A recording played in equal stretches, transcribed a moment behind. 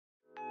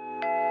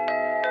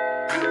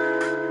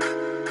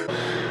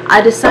I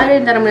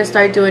decided that I'm gonna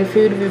start doing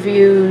food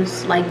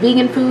reviews, like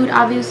vegan food,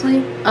 obviously,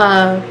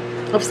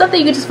 of stuff that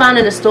you can just find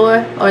in the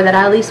store, or that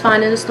I at least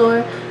find in the store.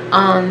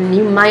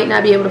 You might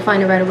not be able to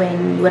find it right away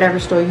in whatever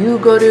store you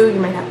go to. You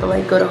might have to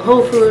like go to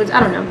Whole Foods. I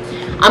don't know.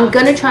 I'm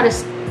gonna try to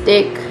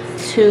stick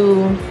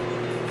to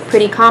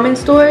pretty common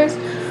stores,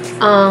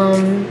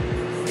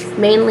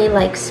 mainly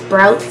like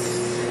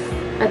Sprouts,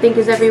 I think,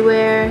 is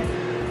everywhere.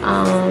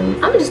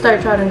 I'm gonna just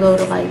start trying to go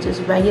to like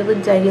just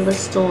regular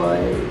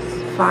stores,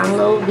 find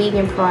little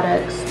vegan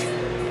products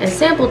and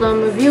sample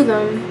them, review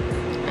them,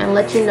 and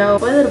let you know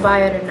whether to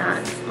buy it or not,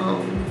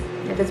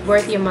 if it's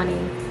worth your money.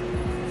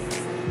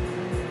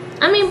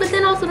 I mean, but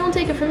then also don't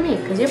take it from me,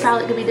 because your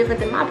palate could be different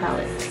than my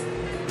palate.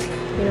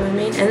 You know what I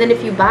mean? And then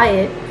if you buy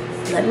it,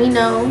 let me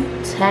know,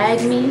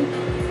 tag me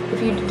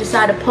if you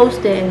decide to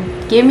post it,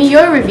 and give me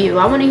your review.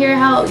 I want to hear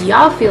how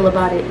y'all feel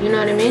about it, you know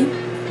what I mean?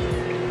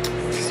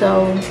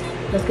 So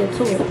let's get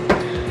to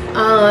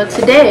it.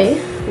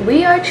 Today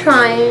we are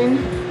trying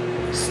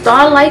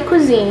Starlight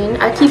Cuisine.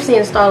 I keep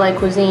saying Starlight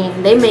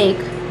Cuisine. They make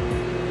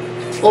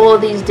all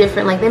these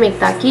different, like they make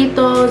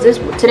taquitos.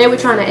 Today we're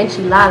trying an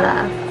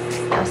enchilada.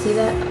 Y'all see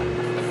that?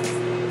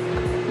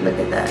 Look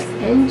at that.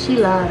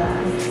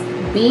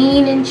 Enchilada.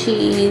 Bean and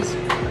cheese.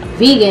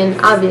 Vegan,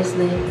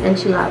 obviously.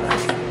 Enchilada.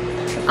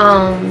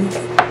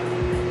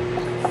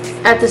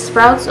 At the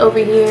Sprouts over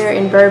here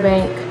in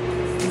Burbank,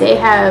 they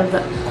have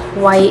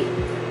quite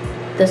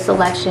the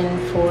selection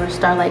for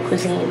Starlight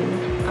Cuisine.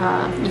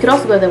 You could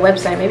also go to their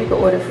website. Maybe you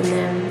could order from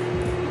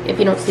them if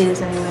you don't see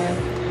this anywhere.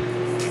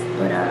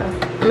 But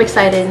I'm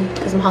excited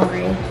because I'm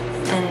hungry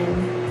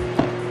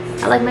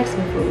and I like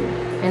Mexican food.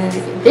 And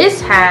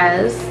this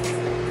has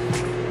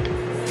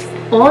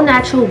all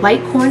natural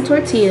white corn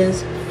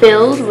tortillas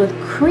filled with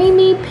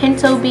creamy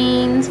pinto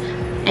beans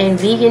and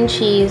vegan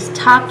cheese,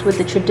 topped with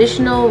the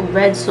traditional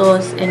red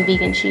sauce and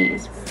vegan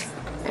cheese.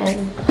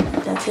 And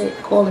that's it.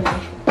 Calling me.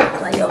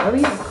 Like, yo,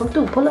 hurry up, come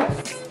through, pull up.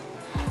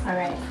 All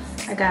right,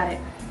 I got it.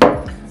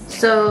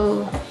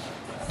 So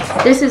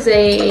this is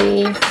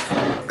a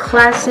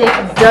classic,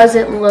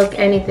 doesn't look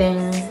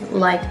anything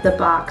like the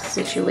box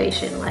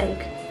situation.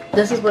 Like,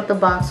 this is what the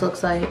box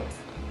looks like.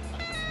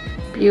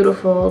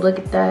 Beautiful, look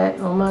at that,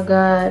 oh my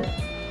god.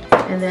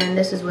 And then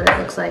this is what it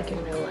looks like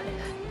in real life.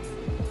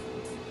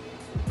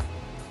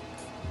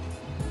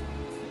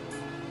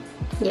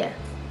 Yeah,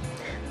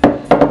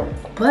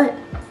 but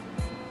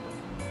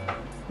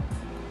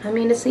I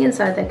mean, it's the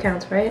inside that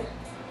counts, right?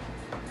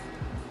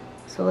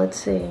 So let's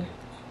see.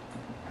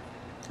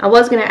 I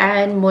was gonna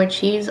add more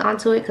cheese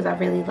onto it because I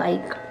really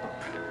like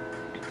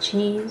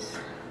cheese,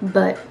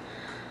 but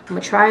I'm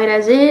gonna try it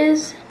as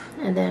is,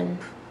 and then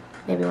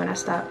maybe when I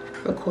stop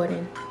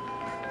recording,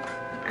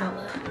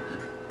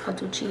 I'll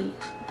do cheese.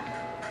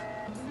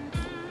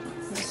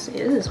 Let's see.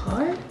 This is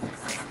hard.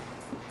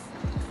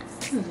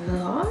 This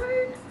is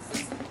hard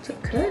to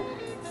cut.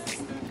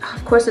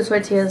 Of course, the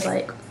tortilla is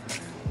like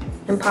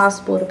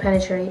impossible to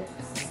penetrate.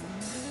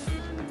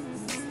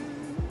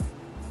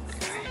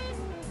 Alright.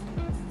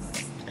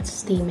 It's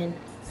steaming.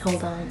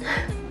 Hold on.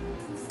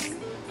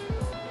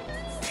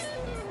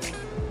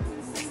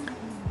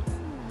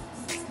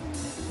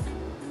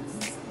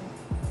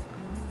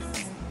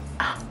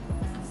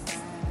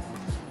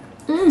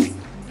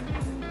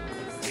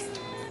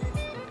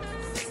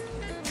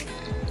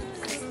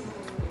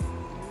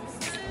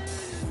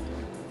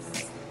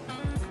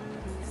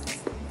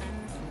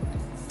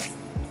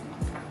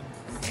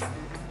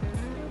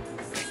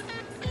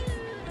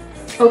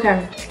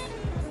 Okay,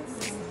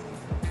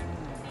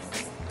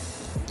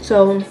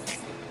 so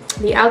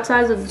the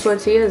outsides of the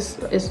tortilla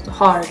is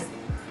hard.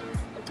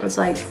 It's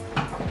like,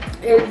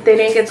 they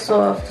didn't get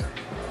soft.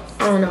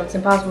 I don't know, it's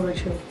impossible to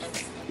chew.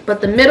 But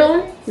the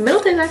middle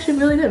tastes actually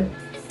really good.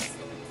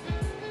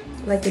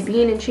 Like the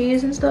bean and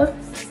cheese and stuff,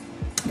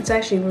 it's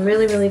actually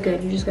really, really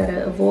good. You just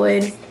gotta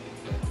avoid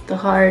the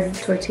hard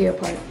tortilla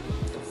part.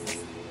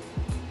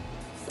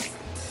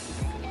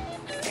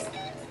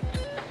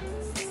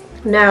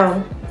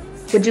 Now,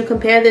 would you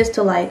compare this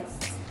to like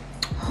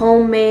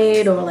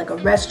homemade or like a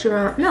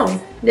restaurant?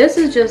 No, this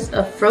is just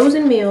a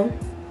frozen meal.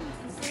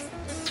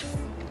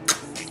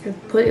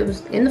 It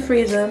was in the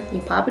freezer. You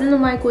pop it in the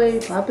microwave,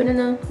 you pop it in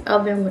the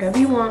oven, whatever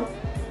you want,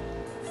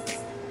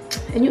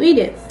 and you eat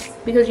it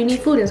because you need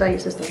food inside your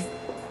system.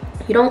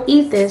 You don't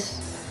eat this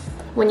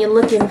when you're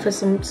looking for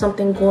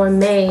something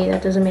gourmet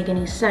that doesn't make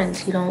any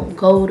sense. You don't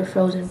go to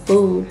frozen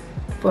food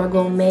for a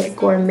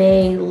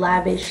gourmet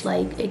lavish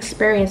like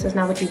experience. That's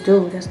not what you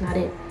do. That's not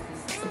it.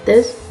 But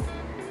this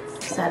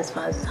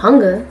satisfies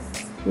hunger,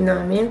 you know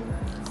what I mean?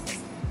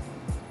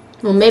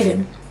 Well, maybe.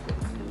 I'm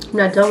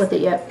not done with it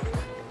yet,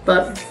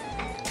 but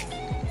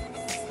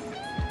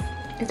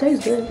it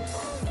tastes good.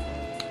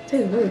 It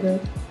tastes really good.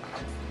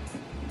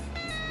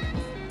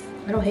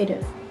 I don't hate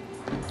it.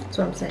 That's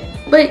what I'm saying.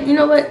 But you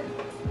know what?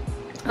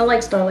 I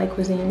like Starlight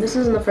Cuisine. This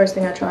isn't the first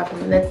thing I tried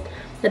from them.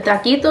 The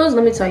taquitos,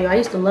 let me tell you, I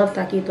used to love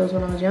taquitos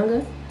when I was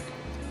younger.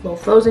 Little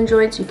frozen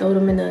joints, you throw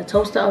them in the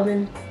toaster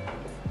oven.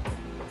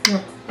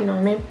 You know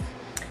what I mean?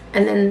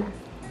 And then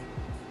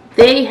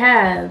they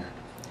have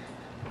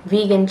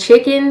vegan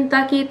chicken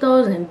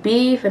taquitos and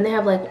beef, and they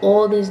have like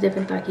all these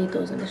different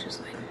taquitos, and it's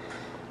just like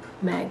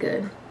mad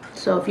good.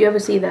 So if you ever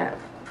see that,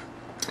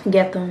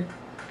 get them.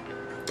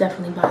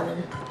 Definitely buy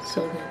them.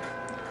 So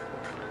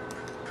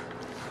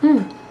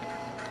good.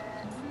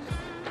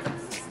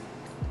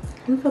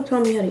 Who the fuck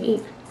told me how to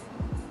eat?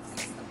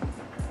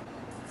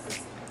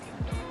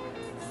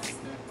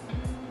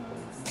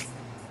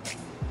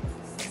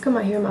 I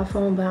might hear my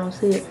phone, but I don't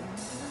see it.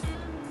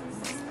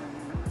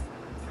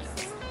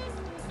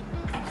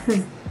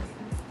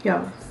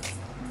 Yo,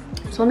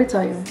 so let me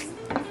tell you,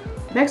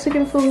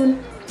 Mexican food,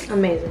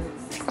 amazing.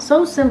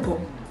 So simple.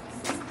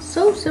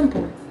 So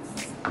simple.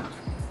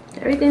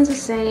 Everything's the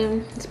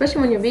same,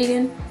 especially when you're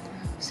vegan.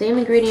 Same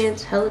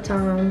ingredients, hella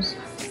times,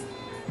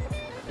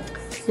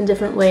 in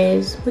different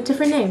ways, with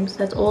different names.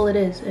 That's all it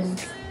is,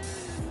 and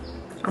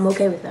I'm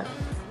okay with that.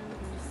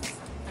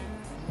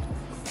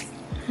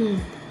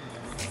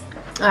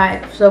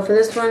 Alright, so for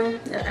this one,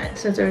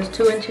 since there's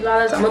 2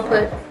 enchiladas, I'm gonna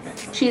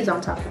put cheese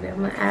on top of it. I'm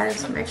gonna add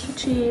some extra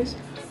cheese.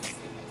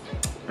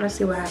 Let's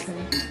see what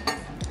happens.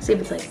 See if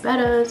it's like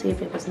better, see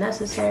if it was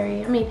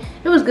necessary. I mean,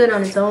 it was good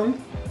on its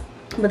own,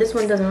 but this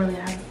one doesn't really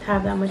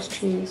have that much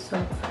cheese,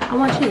 so I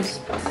want cheese.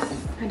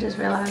 I just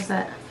realized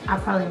that I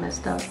probably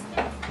messed up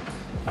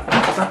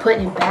by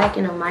putting it back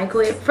in a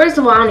microwave. First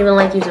of all, I don't even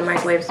like using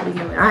microwaves to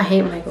begin with. I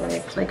hate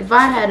microwaves. Like if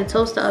I had a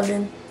toaster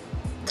oven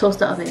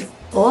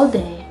all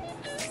day,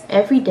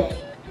 every day,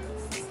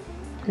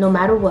 no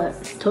matter what.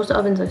 Toaster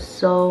ovens are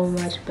so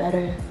much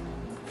better,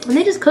 and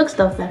they just cook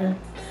stuff better.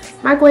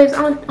 Microwaves,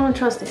 I don't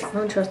trust it. I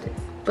don't trust it,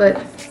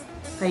 but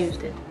I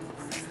used it.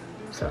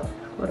 So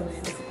what do we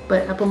do?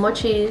 But I put more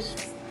cheese.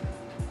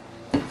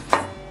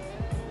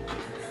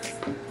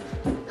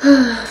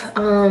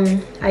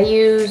 I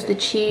use the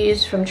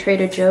cheese from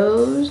Trader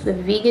Joe's, the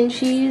vegan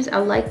cheese. I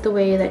like the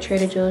way that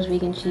Trader Joe's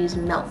vegan cheese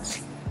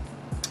melts.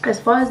 As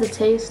far as the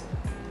taste,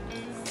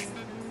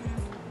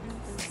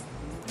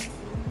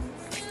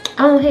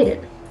 I don't hate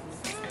it.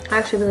 I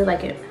actually really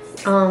like it.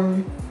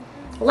 A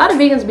lot of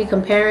vegans be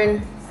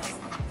comparing,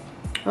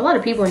 a lot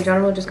of people in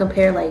general just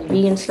compare like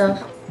vegan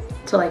stuff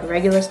to like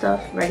regular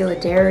stuff, regular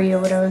dairy or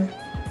whatever.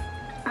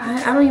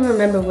 I don't even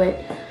remember what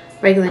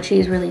regular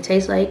cheese really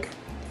tastes like,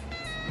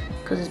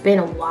 because it's been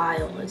a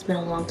while. It's been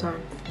a long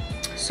time.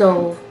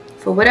 So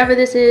for whatever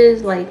this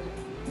is, like,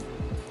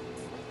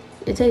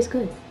 it tastes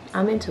good.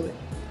 I'm into it.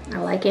 I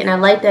like it, and I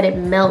like that it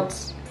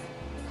melts.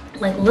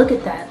 Like, look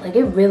at that. Like,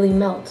 it really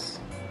melts.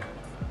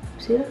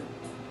 See that?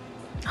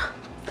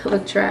 That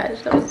looked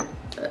trash. That was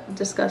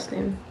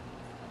disgusting.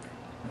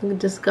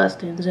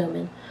 Disgusting. Zoom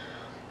in.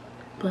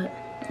 But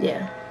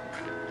yeah.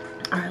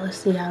 All right, let's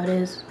see how it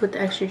is with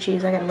the extra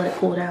cheese. I gotta let it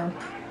cool down.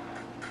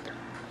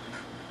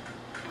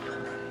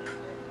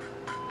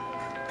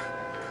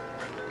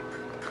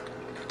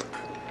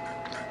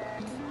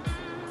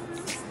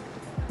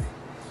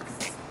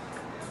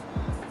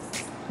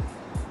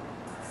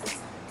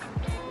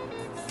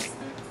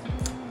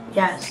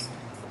 Yes.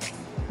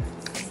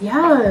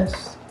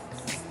 Yes.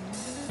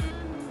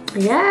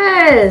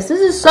 Yes. This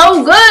is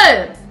so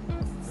good.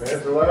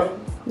 Enchilada?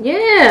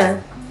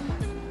 Yeah.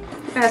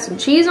 Add some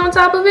cheese on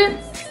top of it.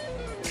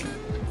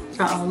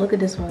 Uh-oh, look at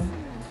this one.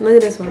 Look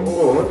at this one.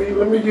 Oh,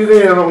 let me get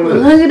in on this.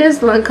 Look at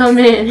this one come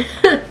in.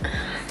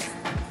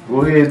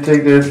 Go ahead and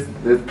take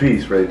that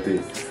piece right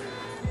there.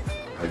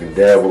 I can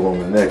dabble on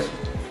the next one.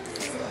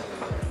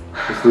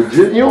 It's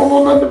legit. You don't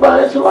know nothing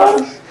about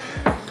enchiladas?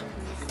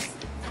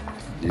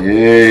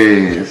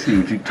 Yeah, let's see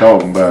what you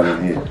talking about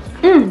in here.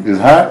 It's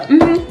hot?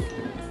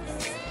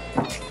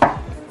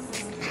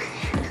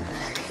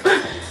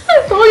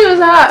 I told you it was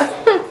hot.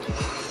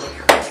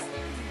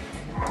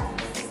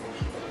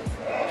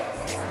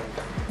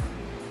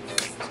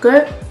 It's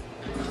good.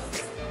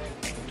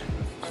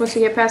 Once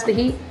you get past the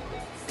heat,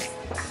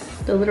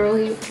 the literal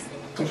heat.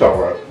 It's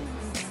alright.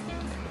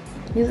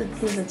 He's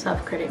a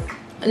tough critic.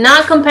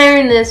 Not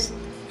comparing this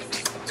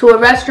to a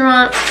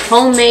restaurant,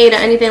 homemade, or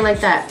anything like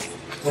that.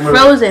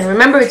 Frozen.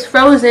 Remember, it's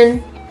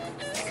frozen.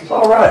 It's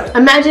alright.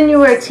 Imagine you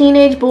were a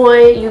teenage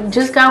boy, you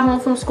just got home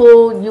from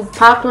school, you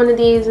popped one of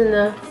these in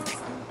the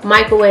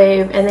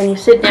microwave, and then you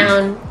sit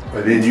down.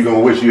 And then you're going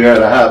to wish you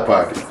had a Hot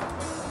Pocket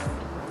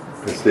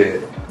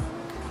instead.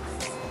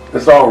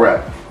 It's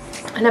alright.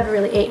 I never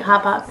really ate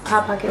Hot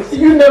Pockets.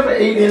 You never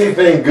ate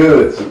anything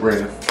good,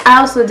 Sabrina. I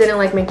also didn't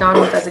like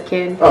McDonald's as a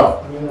kid.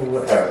 Oh, you know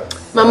what happened?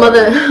 My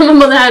mother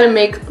had to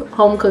make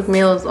home cooked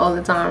meals all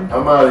the time.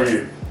 I'm out of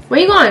here. Where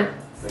you going?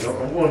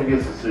 I'm going to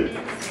get some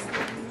cereal.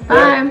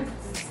 Bye.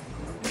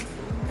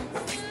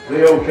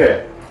 They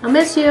okay. I'll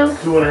miss you.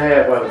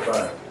 2.5 out of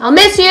 5. I'll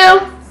miss you.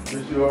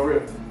 Miss you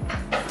already?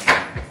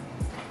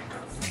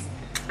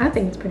 I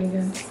think it's pretty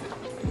good.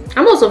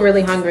 I'm also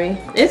really hungry.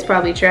 It's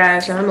probably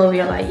trash, and I'm over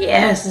here like,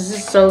 yes, this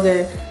is so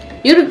good.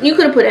 You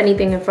could have put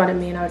anything in front of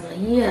me, and I was like,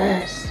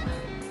 yes.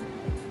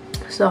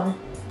 So,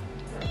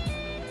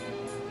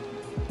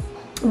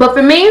 but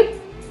for me,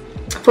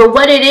 for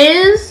what it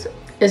is,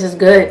 this is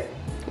good.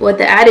 With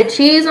the added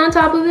cheese on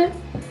top of it,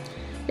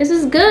 this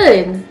is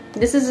good.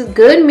 This is a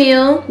good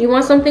meal. You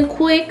want something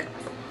quick,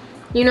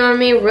 You know what I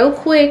mean? Real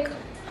quick.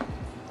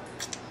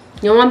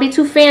 You don't want to be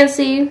too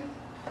fancy.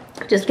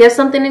 Just get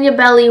something in your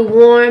belly,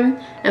 warm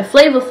and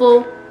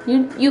flavorful.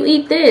 You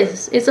eat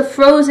this. It's a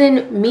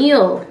frozen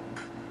meal.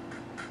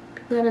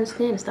 People gotta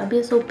understand. Stop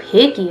being so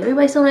picky.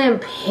 Everybody's so damn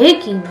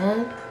picky,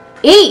 man.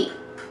 Eat.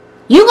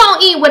 You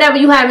gonna eat whatever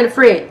you have in the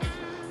fridge.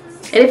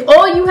 And if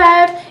all you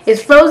have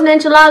is frozen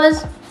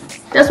enchiladas,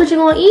 that's what you're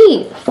gonna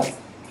eat.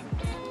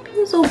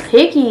 People are so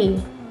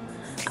picky.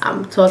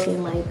 I'm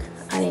talking like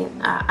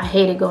I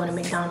hated going to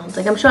McDonald's.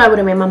 Like, I'm sure I would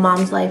have made my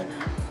mom's life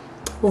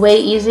way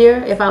easier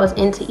if I was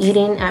into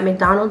eating at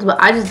McDonald's,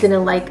 but I just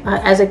didn't like,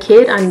 as a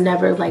kid, I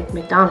never liked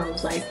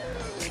McDonald's. Like,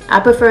 I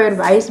preferred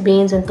rice,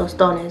 beans, and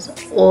tostones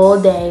all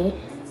day,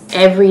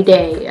 every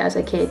day as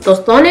a kid.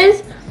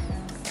 Tostones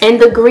and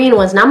the green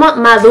ones, not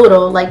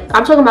maduro. Like,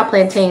 I'm talking about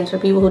plantains for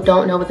people who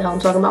don't know what the hell I'm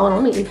talking about. Hold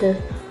on, let me eat this.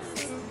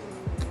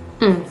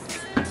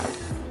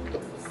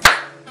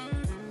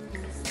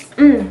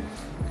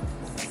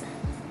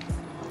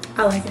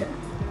 I like it.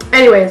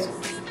 Anyways,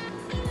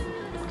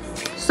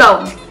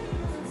 so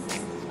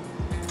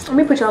let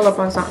me put y'all up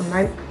on something,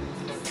 right?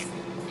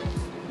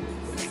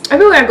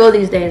 Everywhere I go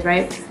these days,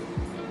 right,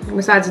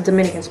 besides the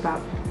Dominican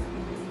spot,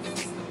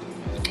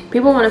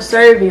 people want to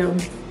serve you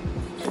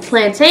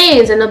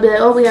plantains, and they'll be like,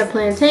 oh, we have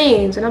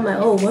plantains, and I'm like,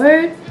 oh,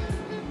 word?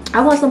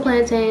 I want some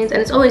plantains, and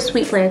it's always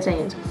sweet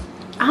plantains.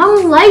 I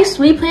don't like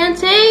sweet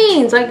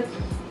plantains. Like,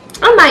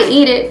 I might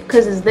eat it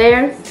because it's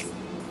there,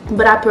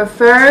 but I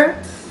prefer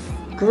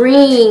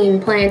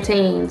green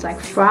plantains. Like,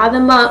 fry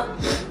them up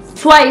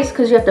twice,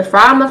 because you have to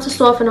fry them up to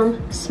soften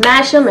them,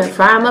 smash them and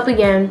fry them up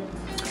again,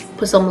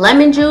 put some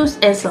lemon juice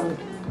and some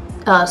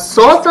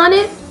salt on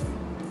it.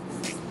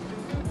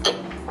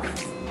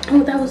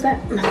 Oh, that was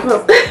that.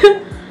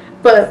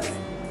 But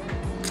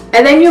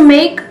and then you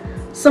make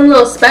some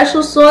little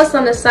special sauce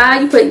on the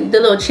side. You put the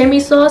little chimney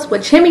sauce.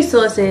 What chimney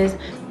sauce is,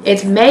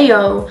 it's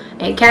mayo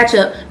and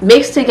ketchup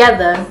mixed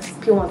together.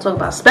 If you want to talk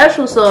about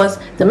special sauce,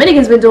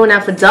 Dominicans been doing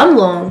that for dumb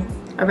long.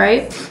 All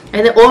right,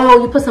 and then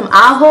you put some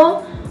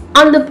ajo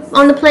on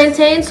the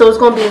plantain, so it's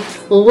gonna be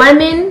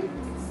lemon,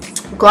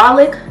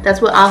 garlic. That's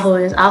what ajo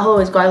is. Ajo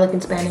is garlic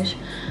in Spanish,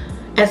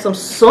 and some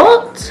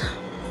salt.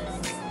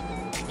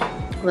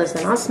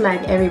 Listen, I'll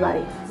smack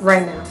everybody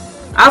right now.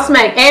 I'll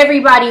smack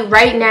everybody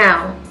right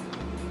now.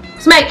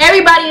 Smack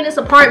everybody in this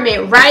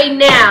apartment right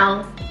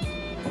now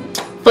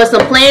for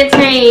some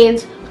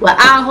plantains with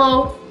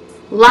ajo,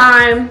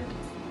 lime,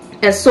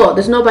 and salt.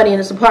 There's nobody in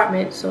this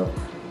apartment, so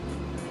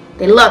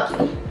they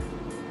lucky.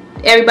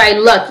 Everybody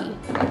lucky.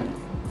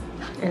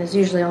 And there's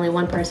usually only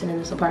one person in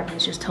this apartment.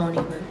 It's just Tony.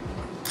 But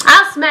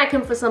I'll smack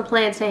him for some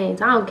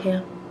plantains. I don't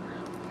care.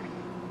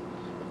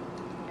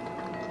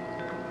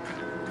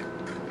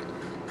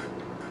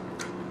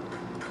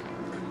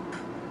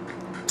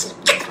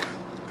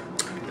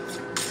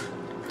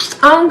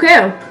 I don't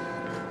care.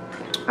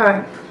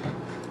 Alright.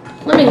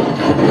 Let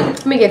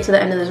me get to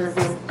the end of this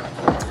review.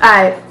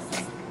 Alright.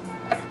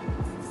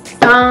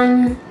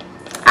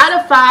 Out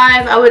of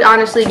 5, I would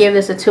honestly give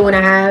this a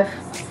 2.5.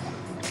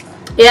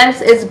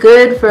 Yes, it's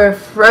good for a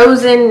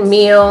frozen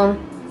meal,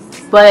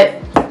 but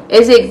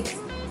is it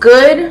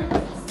good?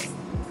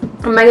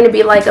 Am I gonna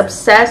be like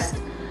obsessed?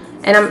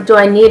 And do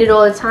I need it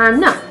all the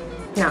time? No.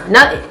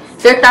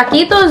 Their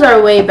taquitos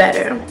are way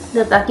better.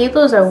 The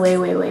taquitos are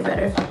way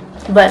better.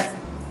 But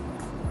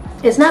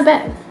it's not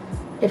bad.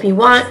 If you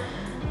want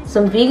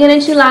some vegan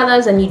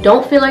enchiladas and you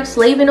don't feel like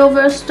slaving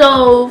over a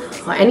stove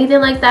or anything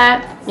like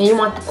that, and you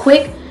want the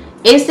quick,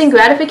 instant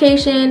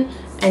gratification,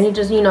 and you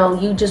just,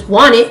 you just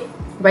want it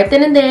right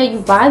then and there, you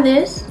buy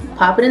this,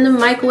 pop it in the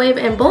microwave,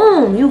 and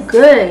boom, you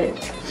good.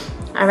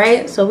 All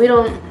right, so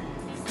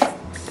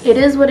it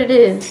is what it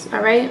is.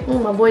 All right. Oh,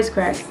 my voice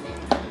cracked.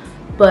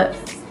 But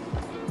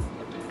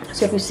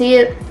so if you see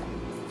it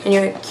and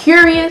you're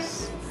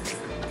curious,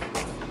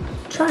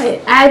 try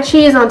it. Add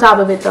cheese on top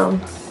of it though.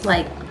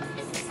 Like,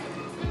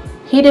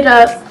 heat it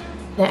up,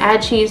 then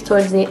add cheese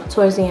towards the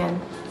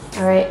end.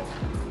 All right.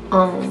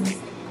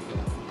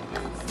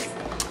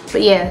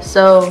 But yeah,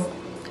 so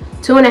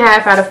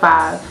 2.5 out of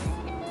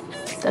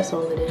 5. That's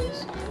all it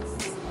is.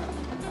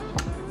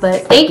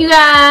 But thank you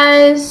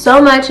guys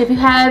so much. If you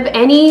have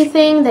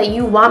anything that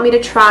you want me to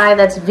try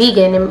that's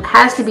vegan, it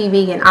has to be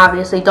vegan,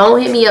 obviously.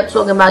 Don't hit me up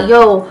talking about,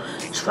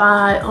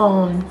 try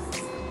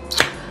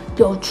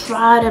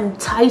them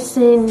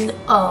Tyson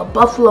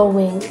buffalo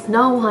wings.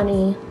 No,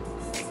 honey.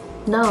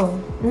 No.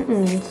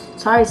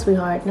 Sorry,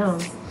 sweetheart. No.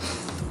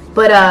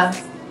 But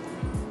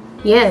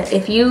yeah,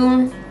 if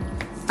you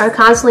are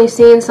constantly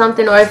seeing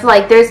something, or if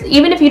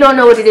even if you don't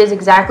know what it is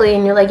exactly,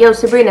 and you're like, yo,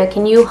 Sabrina,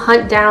 can you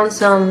hunt down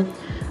some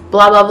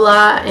blah blah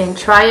blah and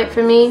try it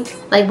for me?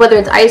 Like, whether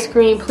it's ice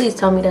cream, please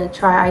tell me to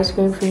try ice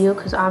cream for you,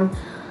 because I'm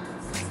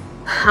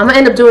gonna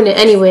end up doing it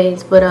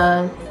anyways. But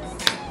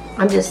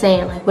I'm just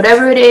saying, like,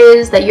 whatever it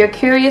is that you're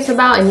curious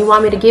about and you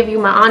want me to give you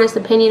my honest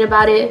opinion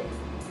about it,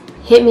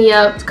 hit me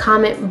up,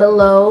 comment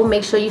below,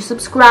 make sure you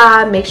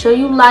subscribe, make sure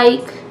you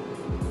like,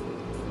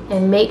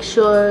 And make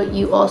sure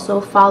you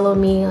also follow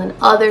me on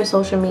other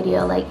social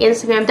media like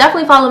Instagram.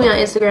 Definitely follow me on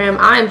Instagram.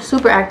 I am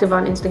super active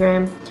on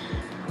Instagram.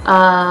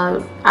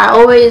 I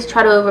always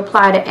try to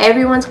reply to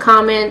everyone's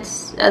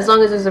comments as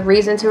long as there's a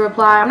reason to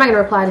reply. I'm not going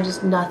to reply to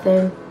just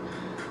nothing.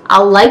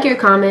 I'll like your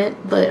comment,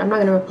 but I'm not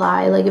going to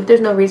reply. Like, if there's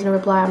no reason to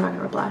reply, I'm not going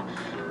to reply.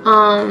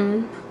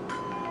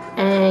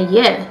 And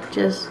yeah,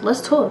 just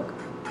let's talk.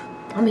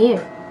 I'm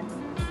here.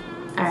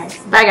 Alright,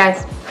 bye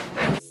guys.